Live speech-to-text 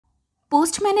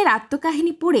পোস্টম্যানের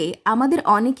আত্মকাহিনী পড়ে আমাদের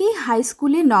অনেকেই হাই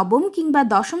স্কুলে নবম কিংবা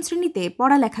দশম শ্রেণীতে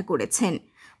পড়ালেখা করেছেন।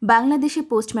 বাংলাদেশে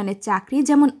পোস্টম্যানের চাকরি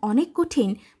যেমন অনেক কঠিন,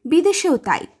 বিদেশেও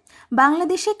তাই।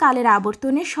 বাংলাদেশে কালের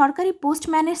আবর্তনে সরকারি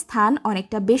পোস্টম্যানের স্থান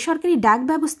অনেকটা বেসরকারি ডাক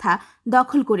ব্যবস্থা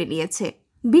দখল করে নিয়েছে,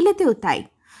 বিলেতেও তাই।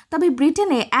 তবে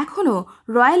ব্রিটেনে এখনও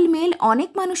রয়্যাল মেইল অনেক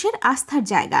মানুষের আস্থার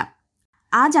জায়গা।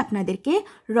 আজ আপনাদেরকে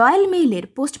রয়্যাল মেইলের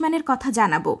পোস্টম্যানের কথা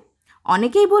জানাবো।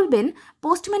 অনেকেই বলবেন,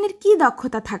 পোস্টম্যানের কী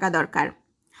দক্ষতা থাকা দরকার?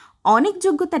 অনেক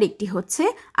যোগ্যতার একটি হচ্ছে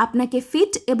আপনাকে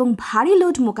ফিট এবং ভারী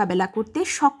লোড মোকাবেলা করতে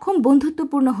সক্ষম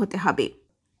বন্ধুত্বপূর্ণ হতে হবে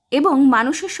এবং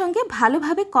মানুষের সঙ্গে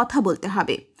ভালোভাবে কথা বলতে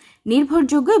হবে,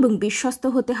 নির্ভরযোগ্য এবং বিশ্বস্ত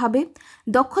হতে হবে।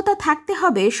 দক্ষতা থাকতে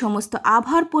হবে সমস্ত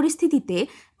আবহাওয়ার পরিস্থিতিতে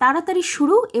তাড়াতাড়ি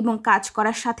শুরু এবং কাজ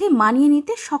করার সাথে মানিয়ে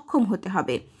নিতে সক্ষম হতে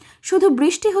হবে। শুধু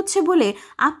বৃষ্টি হচ্ছে বলে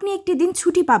আপনি একটি দিন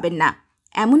ছুটি পাবেন না।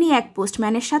 এমনই এক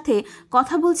পোস্টম্যানের সাথে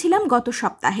কথা বলছিলাম গত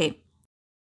সপ্তাহে।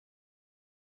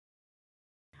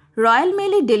 রয়্যাল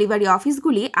মেইলের ডেলিভারি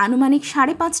অফিসগুলি আনুমানিক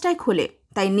 5:30টায় খোলে,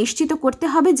 তাই নিশ্চিত করতে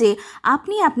হবে যে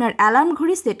আপনি আপনার অ্যালার্ম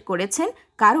ঘড়ি সেট করেছেন,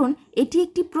 কারণ এটি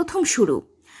একটি প্রথম শুরু।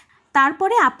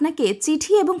 তারপরে আপনাকে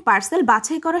চিঠি এবং পার্সেল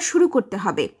বাছাই করা শুরু করতে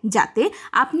হবে, যাতে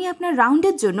আপনি আপনার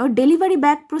রাউন্ডের জন্য ডেলিভারি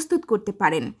ব্যাগ প্রস্তুত করতে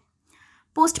পারেন।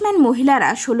 পোস্টম্যান মহিলারা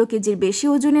 16 কেজির বেশি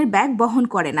ওজনের ব্যাগ বহন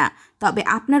করে না, তবে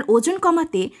আপনার ওজন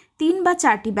কমাতে 3 বা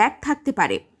 4টি ব্যাগ থাকতে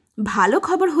পারে। ভালো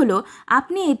খবর হলো,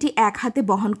 আপনি এটি এক হাতে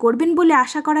বহন করবেন বলে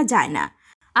আশা করা যায় না।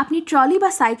 আপনি ট্রলি বা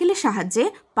সাইকেলের সাহায্যে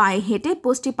পায়ে হেঁটে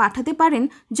পোস্টে পাঠাতে পারেন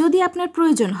যদি আপনার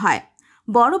প্রয়োজন হয়।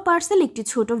 বড় পার্সেল একটি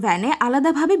ছোট ভ্যানে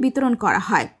আলাদাভাবে বিতরণ করা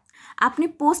হয়। আপনি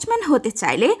পোস্টম্যান হতে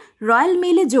চাইলে রয়্যাল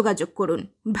মেইলে যোগাযোগ করুন।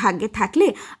 ভাগ্যে থাকলে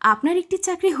আপনার একটি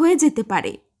চাকরি হয়ে যেতে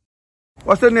পারে।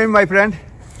 What's your name, my friend?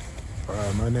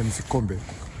 My name is Kombe.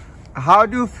 How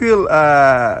do you feel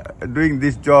doing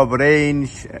this job? Rain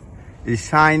is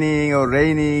shining or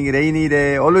raining, rainy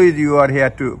day. Always you are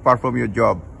here to perform your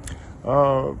job.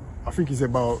 I think it's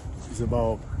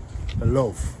about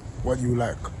love, what you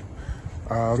like.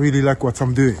 I really like what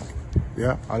I'm doing.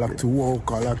 Yeah, I like to walk.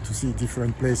 I like to see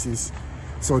different places.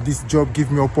 So this job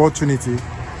gives me opportunity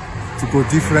to go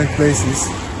different places,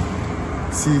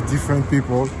 see different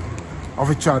people,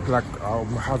 have a chat like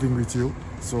I'm having with you.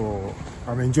 So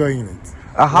I'm enjoying it.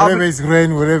 Wherever it's rain,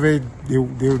 wherever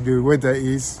the weather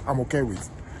is, I'm okay with.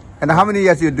 And how many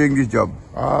years you're doing this job?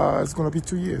 It's gonna be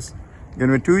 2 years.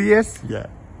 Gonna be 2 years? Yeah.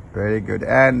 Very good.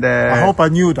 And I hope I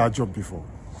knew that job before.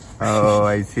 Oh,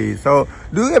 I see. So,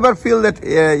 do you ever feel that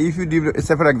if you do,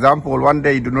 say for example, one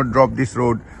day you do not drop this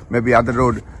road, maybe other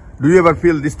road, do you ever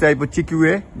feel this type of cheeky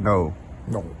way? No.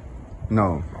 No. No.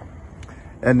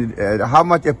 And how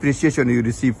much appreciation you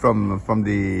receive from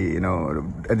the,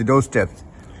 at the doorsteps?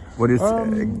 What is?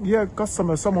 Yeah,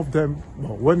 customers, some of them,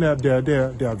 when they are there,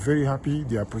 they are very happy.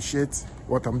 They appreciate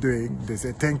what I'm doing. They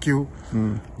say thank you.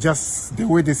 Just the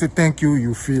way they say thank you,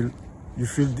 you feel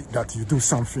that you do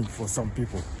something for some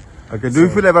people. Okay. Do you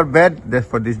feel ever bad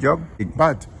for this job?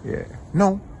 Bad? Yeah. No.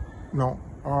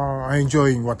 I'm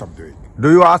enjoying what I'm doing. Do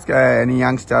you ask any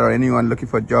youngster or anyone looking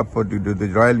for a job to do the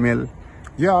Royal Mail?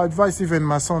 Yeah, I advise even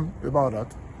my son about that.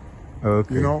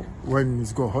 Okay. When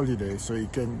he's go holiday, so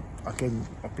I can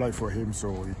apply for him so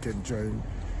he can join.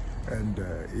 And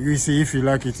you see, if you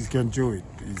like it, he can do it.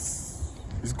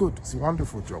 It's good. It's a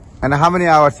wonderful job. And how many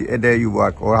hours a day you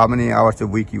work, or how many hours a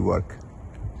week you work?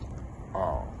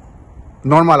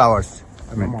 Normal hours.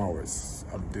 Normal hours.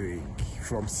 I'm doing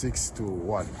from 6 to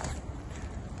 1.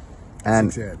 And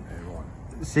 6 a.m. and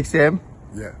 1. 6 a.m.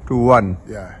 Yeah. to 1.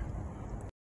 Yeah.